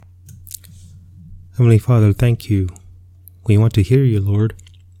Heavenly Father, thank you. We want to hear you, Lord,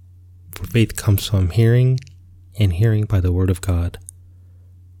 for faith comes from hearing, and hearing by the word of God.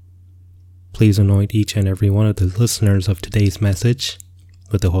 Please anoint each and every one of the listeners of today's message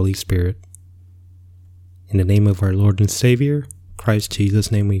with the Holy Spirit. In the name of our Lord and Savior, Christ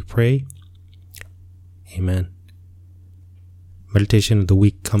Jesus' name we pray. Amen. Meditation of the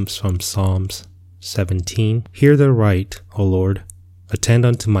week comes from Psalms 17. Hear the right, O Lord, attend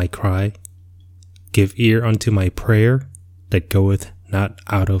unto my cry. Give ear unto my prayer that goeth not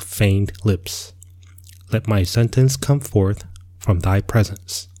out of feigned lips. Let my sentence come forth from thy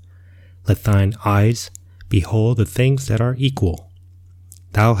presence. Let thine eyes behold the things that are equal.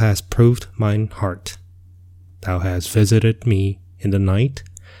 Thou hast proved mine heart. Thou hast visited me in the night.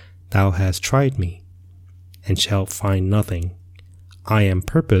 Thou hast tried me, and shalt find nothing. I am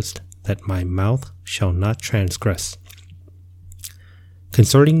purposed that my mouth shall not transgress.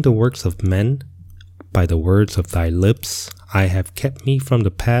 Concerning the works of men, by the words of thy lips, I have kept me from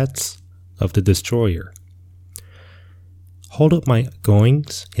the paths of the destroyer. Hold up my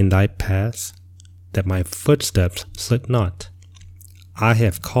goings in thy paths, that my footsteps slip not. I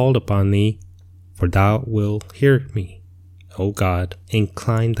have called upon thee, for thou wilt hear me. O God,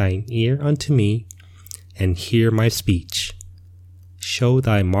 incline thine ear unto me, and hear my speech. Show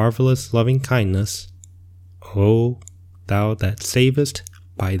thy marvelous loving kindness, O thou that savest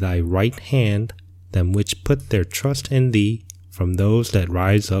by thy right hand them which put their trust in thee from those that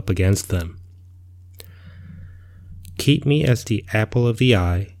rise up against them. Keep me as the apple of the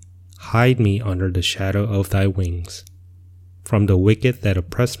eye, hide me under the shadow of thy wings, from the wicked that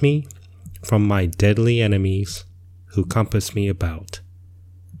oppress me, from my deadly enemies who compass me about.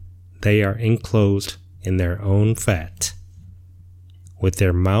 They are enclosed in their own fat. With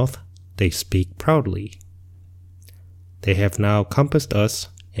their mouth they speak proudly. They have now compassed us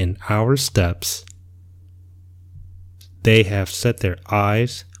in our steps. They have set their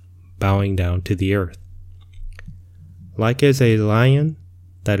eyes bowing down to the earth. Like as a lion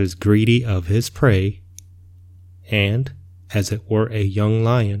that is greedy of his prey, and as it were a young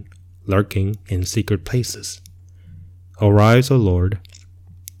lion lurking in secret places. Arise, O Lord,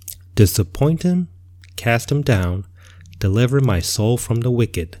 disappoint him, cast him down, deliver my soul from the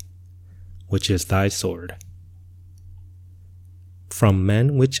wicked, which is thy sword. From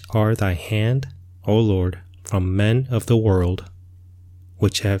men which are thy hand, O Lord, from men of the world,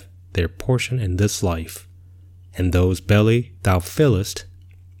 which have their portion in this life, and those belly thou fillest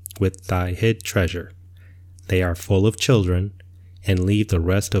with thy hid treasure. They are full of children, and leave the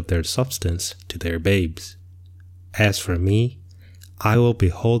rest of their substance to their babes. As for me, I will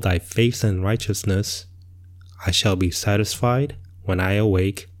behold thy face in righteousness. I shall be satisfied when I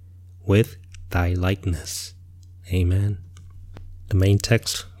awake with thy likeness. Amen. The main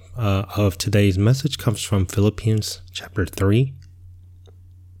text of today's message comes from Philippians chapter 3.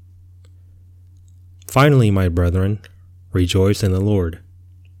 Finally, my brethren, rejoice in the Lord.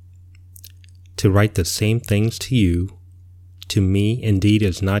 To write the same things to you, to me indeed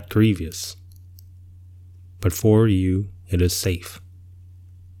is not grievous, but for you it is safe.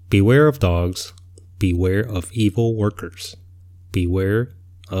 Beware of dogs, beware of evil workers, beware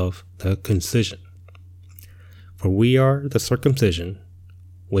of the concision. For we are the circumcision,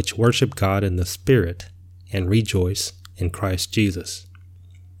 which worship God in the Spirit, and rejoice in Christ Jesus,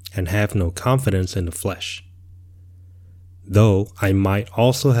 and have no confidence in the flesh. Though I might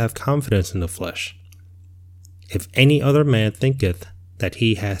also have confidence in the flesh. If any other man thinketh that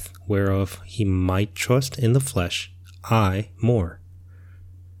he hath whereof he might trust in the flesh, I more.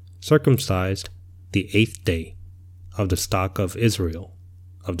 Circumcised the 8th day, of the stock of Israel,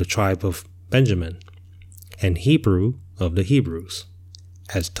 of the tribe of Benjamin, and Hebrew of the Hebrews,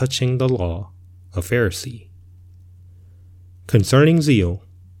 as touching the law, a Pharisee. Concerning zeal,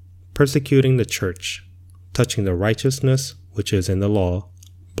 persecuting the church, touching the righteousness which is in the law,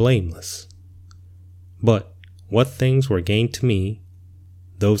 blameless. But what things were gained to me,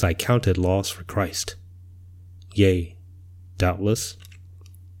 those I counted loss for Christ. Yea, doubtless.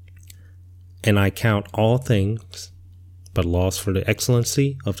 And I count all things but loss for the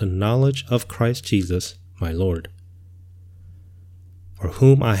excellency of the knowledge of Christ Jesus my Lord, for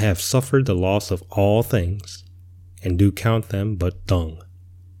whom I have suffered the loss of all things, and do count them but dung,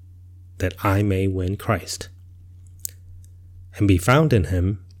 that I may win Christ, and be found in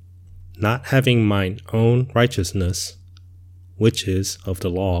him, not having mine own righteousness, which is of the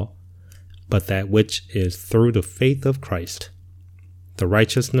law, but that which is through the faith of Christ, the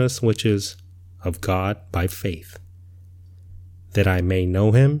righteousness which is of God by faith, that I may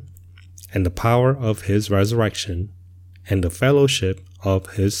know him, and the power of his resurrection, and the fellowship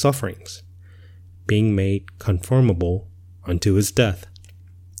of his sufferings, being made conformable unto his death.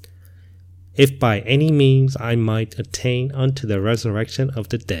 If by any means I might attain unto the resurrection of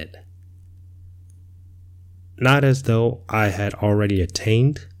the dead. Not as though I had already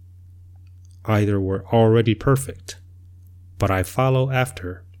attained, either were already perfect, but I follow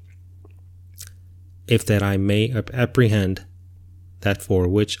after, if that I may apprehend that for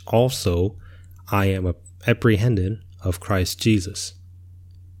which also I am apprehended of Christ Jesus.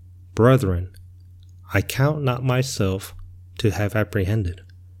 Brethren, I count not myself to have apprehended,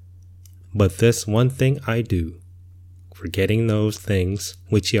 but this one thing I do, forgetting those things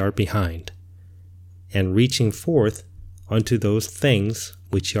which are behind, and reaching forth unto those things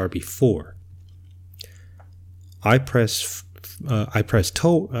which are before. I press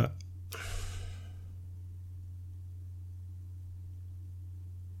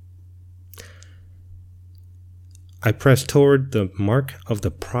toward the mark of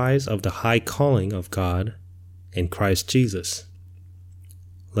the prize of the high calling of God in Christ Jesus.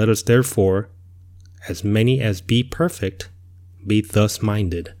 Let us therefore, as many as be perfect, be thus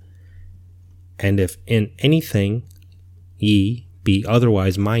minded. And if in anything ye be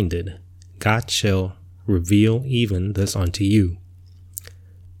otherwise minded, God shall reveal even this unto you.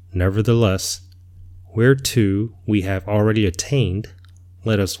 Nevertheless, whereto we have already attained,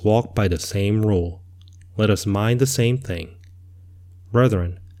 let us walk by the same rule. Let us mind the same thing.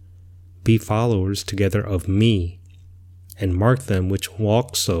 Brethren, be followers together of me, and mark them which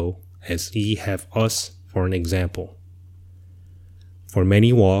walk so, as ye have us for an example. For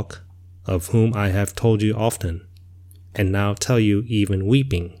many walk, of whom I have told you often, and now tell you even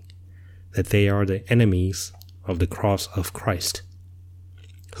weeping, that they are the enemies of the cross of Christ,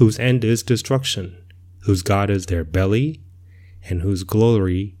 whose end is destruction, whose God is their belly, and whose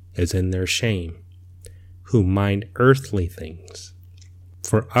glory is in their shame, who mind earthly things.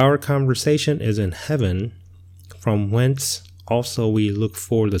 For our conversation is in heaven, from whence also we look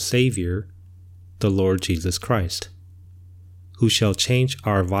for the Savior, the Lord Jesus Christ, who shall change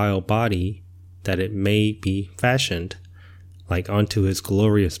our vile body, that it may be fashioned like unto his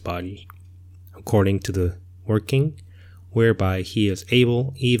glorious body, according to the working whereby he is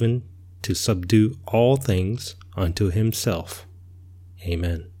able even to subdue all things unto himself.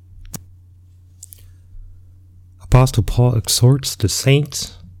 Amen. Apostle Paul exhorts the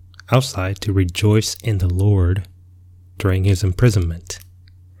saints outside to rejoice in the Lord during his imprisonment.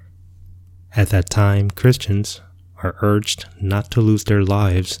 At that time, Christians are urged not to lose their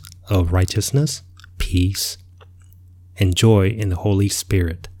lives of righteousness, peace, and joy in the Holy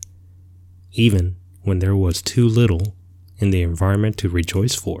Spirit, even when there was too little in the environment to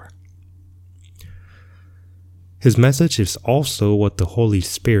rejoice for. His message is also what the Holy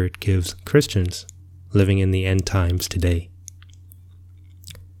Spirit gives Christians living in the end times today.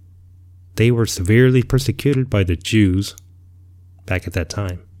 They were severely persecuted by the Jews back at that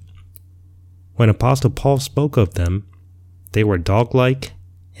time. When Apostle Paul spoke of them, they were dog-like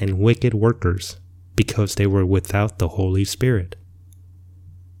and wicked workers because they were without the Holy Spirit.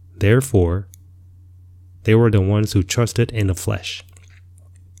 Therefore, they were the ones who trusted in the flesh.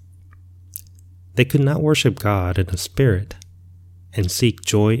 They could not worship God in the Spirit and seek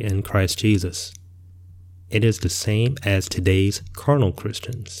joy in Christ Jesus. It is the same as today's carnal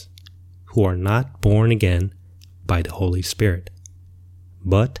Christians, who are not born again by the Holy Spirit,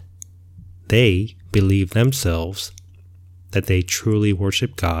 but they believe themselves that they truly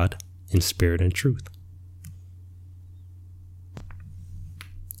worship God in spirit and truth.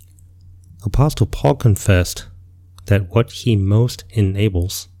 Apostle Paul confessed that what he most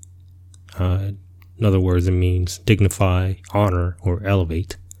enables, in other words, it means dignify, honor, or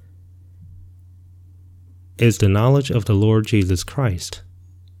elevate, is the knowledge of the Lord Jesus Christ,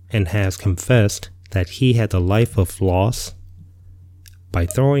 and has confessed that he had the life of loss by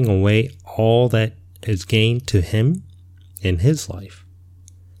throwing away all that is gained to him in his life.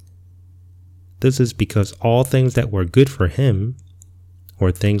 This is because all things that were good for him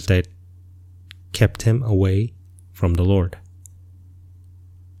were things that kept him away from the Lord.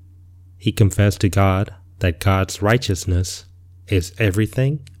 He confessed to God that God's righteousness is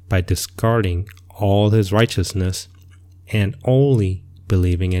everything by discarding all his righteousness and only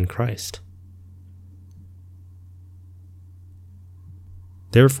believing in Christ.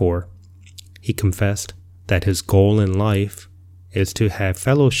 Therefore, he confessed that his goal in life is to have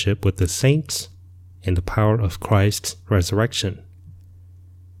fellowship with the saints in the power of Christ's resurrection.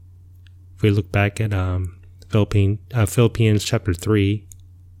 If we look back at Philippians chapter 3,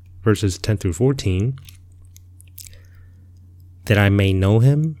 verses 10 through 14, that I may know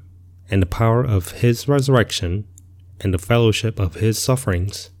him and the power of his resurrection and the fellowship of his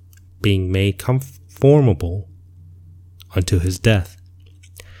sufferings, being made conformable unto his death,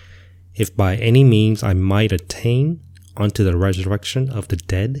 if by any means I might attain unto the resurrection of the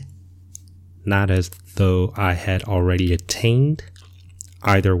dead, not as though I had already attained,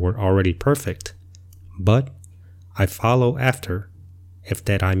 either were already perfect, but I follow after, if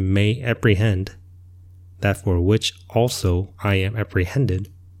that I may apprehend that for which also I am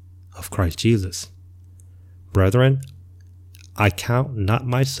apprehended of Christ Jesus. Brethren, I count not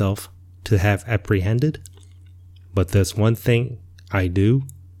myself to have apprehended, but this one thing I do,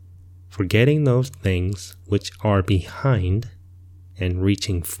 forgetting those things which are behind, and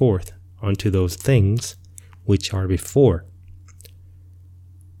reaching forth unto those things which are before,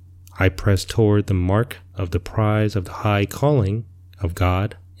 I press toward the mark of the prize of the high calling of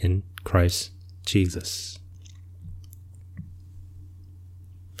God in Christ Jesus.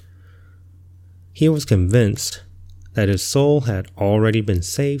 He was convinced that his soul had already been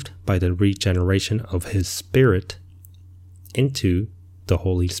saved by the regeneration of his spirit into the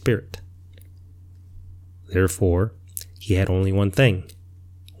Holy Spirit. Therefore, he had only one thing,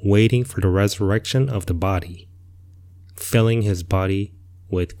 waiting for the resurrection of the body, filling his body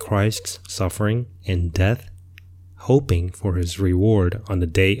with Christ's suffering and death, hoping for his reward on the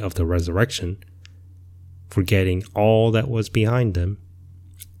day of the resurrection. Forgetting all that was behind him,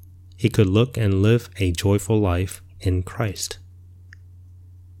 he could look and live a joyful life in Christ.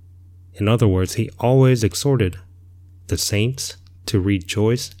 In other words, he always exhorted the saints to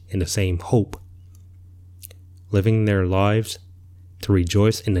rejoice in the same hope, living their lives to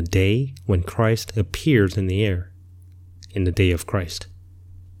rejoice in the day when Christ appears in the air, in the day of Christ.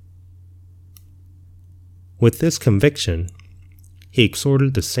 With this conviction, he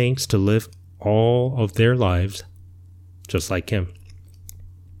exhorted the saints to live all of their lives just like him.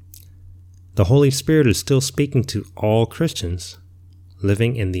 The Holy Spirit is still speaking to all Christians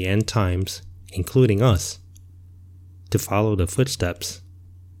living in the end times, including us, to follow the footsteps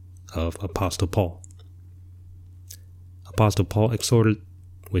of Apostle Paul. Apostle Paul exhorted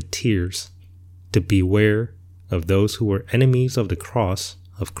with tears to beware of those who were enemies of the cross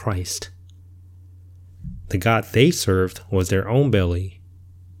of Christ. The God they served was their own belly,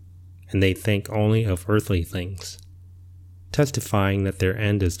 and they think only of earthly things, testifying that their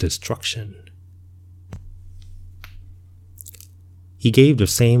end is destruction. He gave the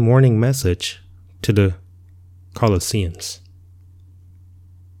same warning message to the Colossians.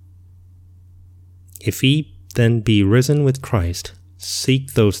 If ye then be risen with Christ,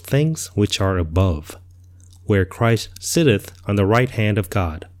 seek those things which are above, where Christ sitteth on the right hand of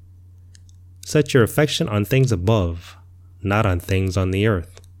God. Set your affection on things above, not on things on the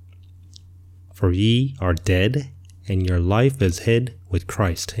earth. For ye are dead, and your life is hid with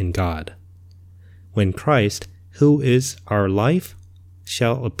Christ in God. When Christ, who is our life,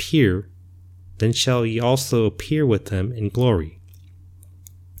 shall appear, then shall ye also appear with him in glory.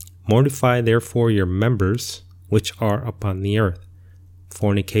 Mortify therefore your members which are upon the earth,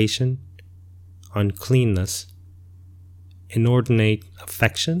 fornication, uncleanness, inordinate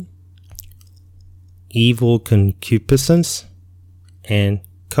affection, evil concupiscence, and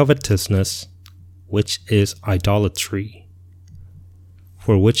covetousness, which is idolatry.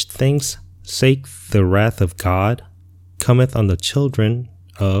 For which things' sake the wrath of God cometh on the children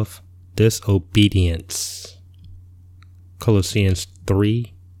of disobedience. Colossians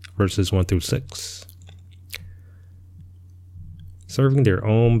 3, verses 1 through 6. Serving their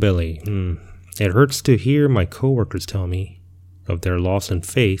own belly. It hurts to hear my coworkers tell me of their loss in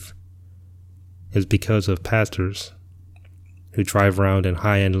faith is because of pastors who drive around in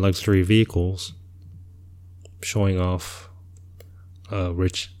high-end luxury vehicles, showing off a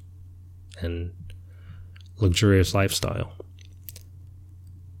rich and luxurious lifestyle.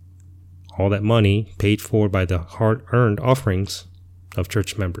 All that money paid for by the hard-earned offerings of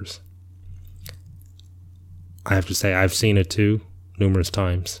church members. I have to say, I've seen it too, numerous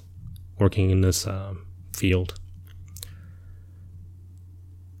times, working in this field.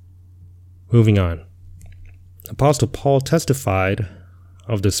 Moving on. Apostle Paul testified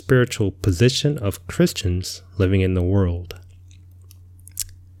of the spiritual position of Christians living in the world,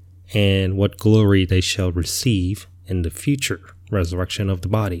 and what glory they shall receive in the future resurrection of the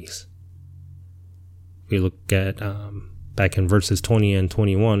bodies. We look at back in verses 20 and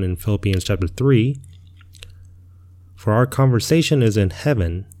 21 in Philippians chapter 3. For our conversation is in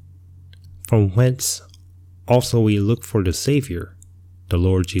heaven, from whence also we look for the Savior, the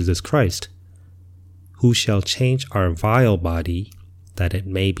Lord Jesus Christ, who shall change our vile body, that it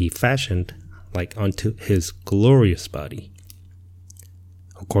may be fashioned like unto his glorious body,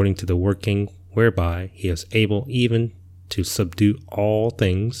 according to the working whereby he is able even to subdue all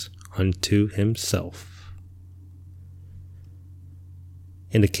things unto himself.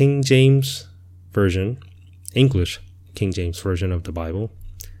 In the King James Version, English King James Version of the Bible,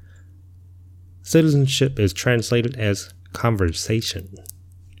 citizenship is translated as conversation.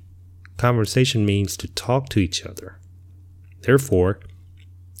 Conversation means to talk to each other. Therefore,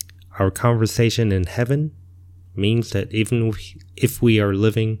 our conversation in heaven means that even if we are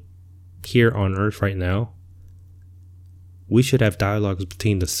living here on earth right now, we should have dialogues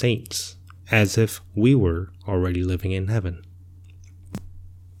between the saints as if we were already living in heaven.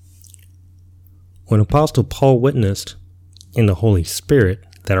 When Apostle Paul witnessed in the Holy Spirit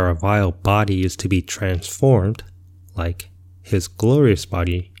that our vile body is to be transformed like his glorious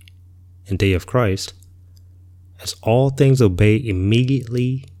body in day of Christ, as all things obey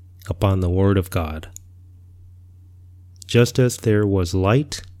immediately upon the word of God. Just as there was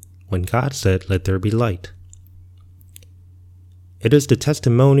light when God said, "Let there be light." It is the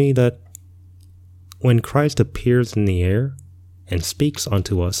testimony that when Christ appears in the air and speaks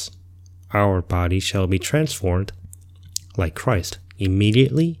unto us, our body shall be transformed like Christ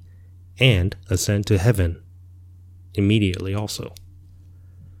immediately and ascend to heaven immediately also.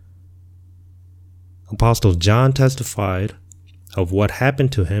 Apostle John testified of what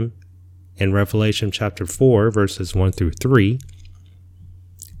happened to him in Revelation chapter 4, verses 1 through 3.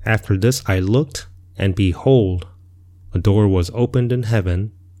 After this I looked, and behold, a door was opened in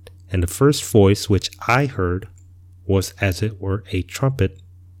heaven, and the first voice which I heard was as it were a trumpet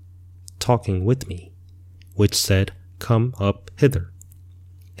talking with me, which said, "Come up hither,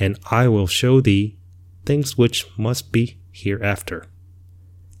 and I will show thee things which must be hereafter."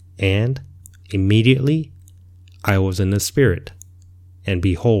 And immediately I was in the Spirit, and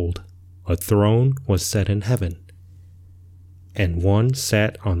behold, a throne was set in heaven, and one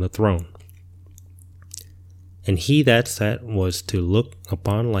sat on the throne. And he that sat was to look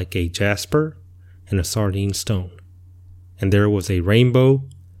upon like a jasper and a sardine stone. And there was a rainbow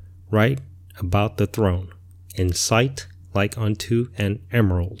right about the throne, in sight like unto an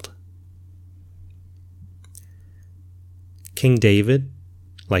emerald. King David,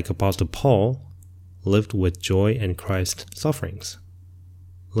 like Apostle Paul, lived with joy in Christ's sufferings,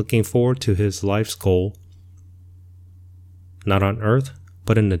 looking forward to his life's goal, not on earth,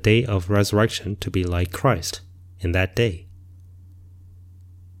 but in the day of resurrection, to be like Christ in that day.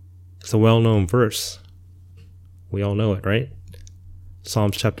 It's a well-known verse. We all know it, right?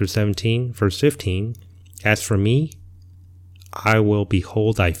 Psalms chapter 17, verse 15, "As for me, I will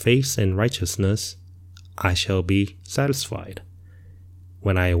behold thy face in righteousness, I shall be satisfied,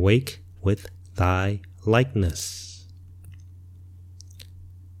 when I awake with thy likeness."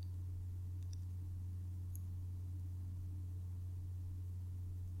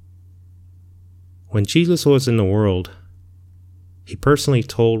 When Jesus was in the world, he personally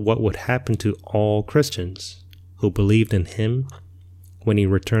told what would happen to all Christians who believed in him when he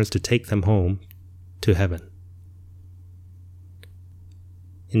returns to take them home to heaven.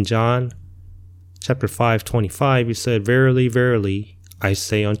 In John chapter 5:25, he said, "Verily, verily, I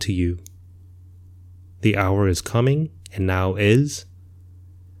say unto you, the hour is coming, and now is,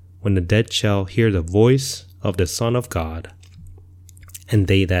 when the dead shall hear the voice of the Son of God, and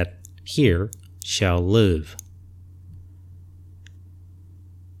they that hear shall live."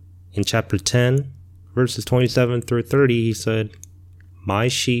 In chapter 10, verses 27 through 30, he said, "My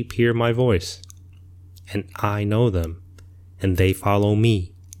sheep hear my voice, and I know them, and they follow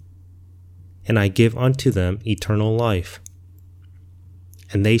me. And I give unto them eternal life,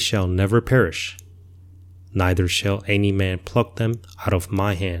 and they shall never perish, neither shall any man pluck them out of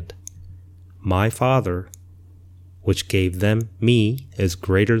my hand. My Father, which gave them me, is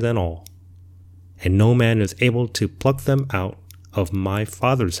greater than all, and no man is able to pluck them out of my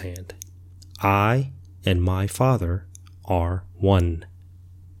Father's hand. I and my Father are one."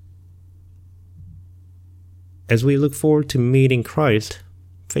 As we look forward to meeting Christ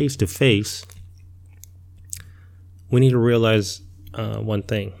face to face, we need to realize one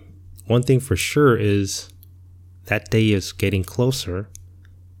thing. One thing for sure is that day is getting closer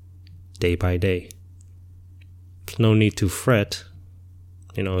day by day. There's no need to fret,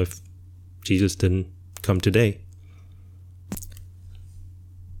 if Jesus didn't come today.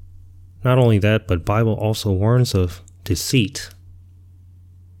 Not only that, but Bible also warns of deceit.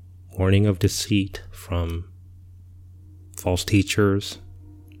 Warning of deceit from false teachers,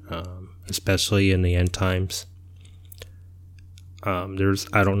 especially in the end times. I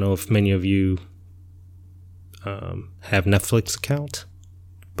don't know if many of you have Netflix account,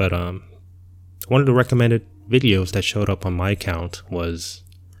 but one of the recommended videos that showed up on my account was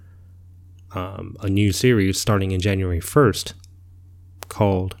a new series starting in January 1st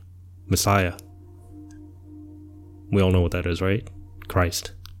called Messiah. We all know what that is, right?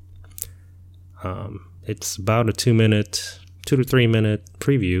 Christ. It's about a 2 to 3 minute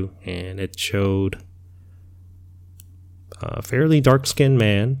preview, and it showed a fairly dark-skinned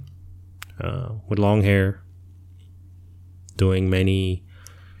man with long hair doing many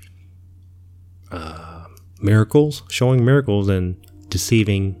miracles, showing miracles and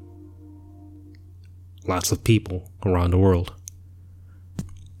deceiving lots of people around the world.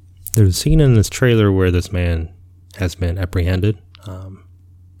 There's a scene in this trailer where this man has been apprehended.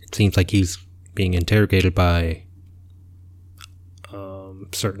 It seems like he's being interrogated by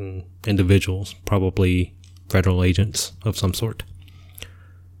certain individuals, probably federal agents of some sort.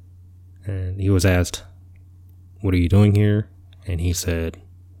 And he was asked, "What are you doing here?" And he said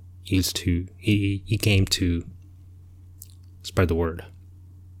he came to spread the word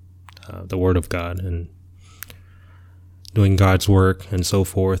of God, and doing God's work and so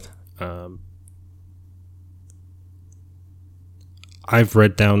forth. I've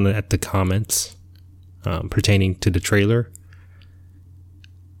read down at the comments pertaining to the trailer.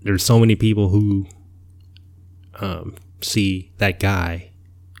 There's so many people who see that guy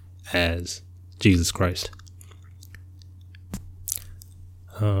as Jesus Christ.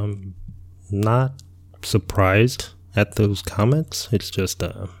 Not surprised at those comments. It's just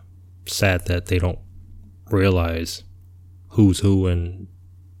sad that they don't realize who's who and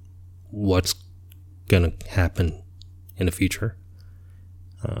what's gonna happen in the future.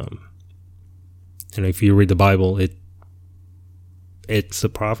 And if you read the Bible, it's a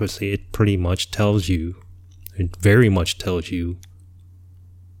prophecy. It pretty much tells you, it very much tells you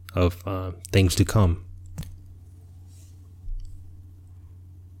of things to come.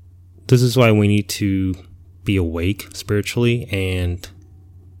 This is why we need to be awake spiritually, and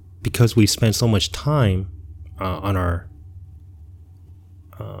because we spend so much time on our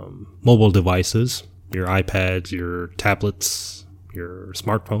mobile devices, your iPads, your tablets, your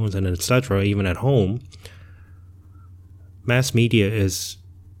smartphones, and etc., even at home, mass media is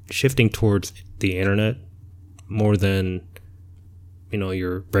shifting towards the internet more than,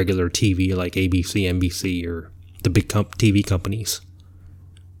 your regular TV like ABC, NBC, or the big TV companies.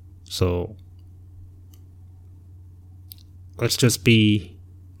 So let's just be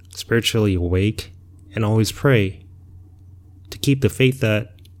spiritually awake and always pray to keep the faith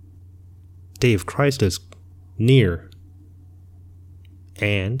that day of Christ is near,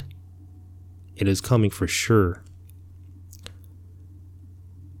 and it is coming for sure.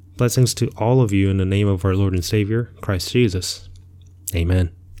 Blessings to all of you in the name of our Lord and Savior, Christ Jesus. Amen.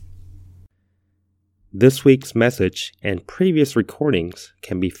 This week's message and previous recordings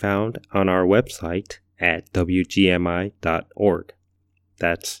can be found on our website at wgmi.org.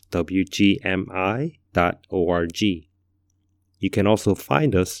 That's wgmi.org. You can also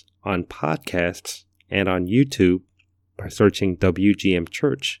find us on podcasts and on YouTube by searching WGM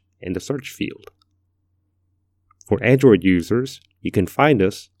Church in the search field. For Android users, you can find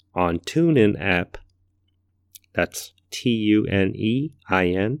us on TuneIn app, that's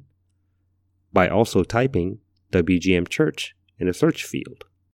TUNEIN, by also typing WGM Church in the search field.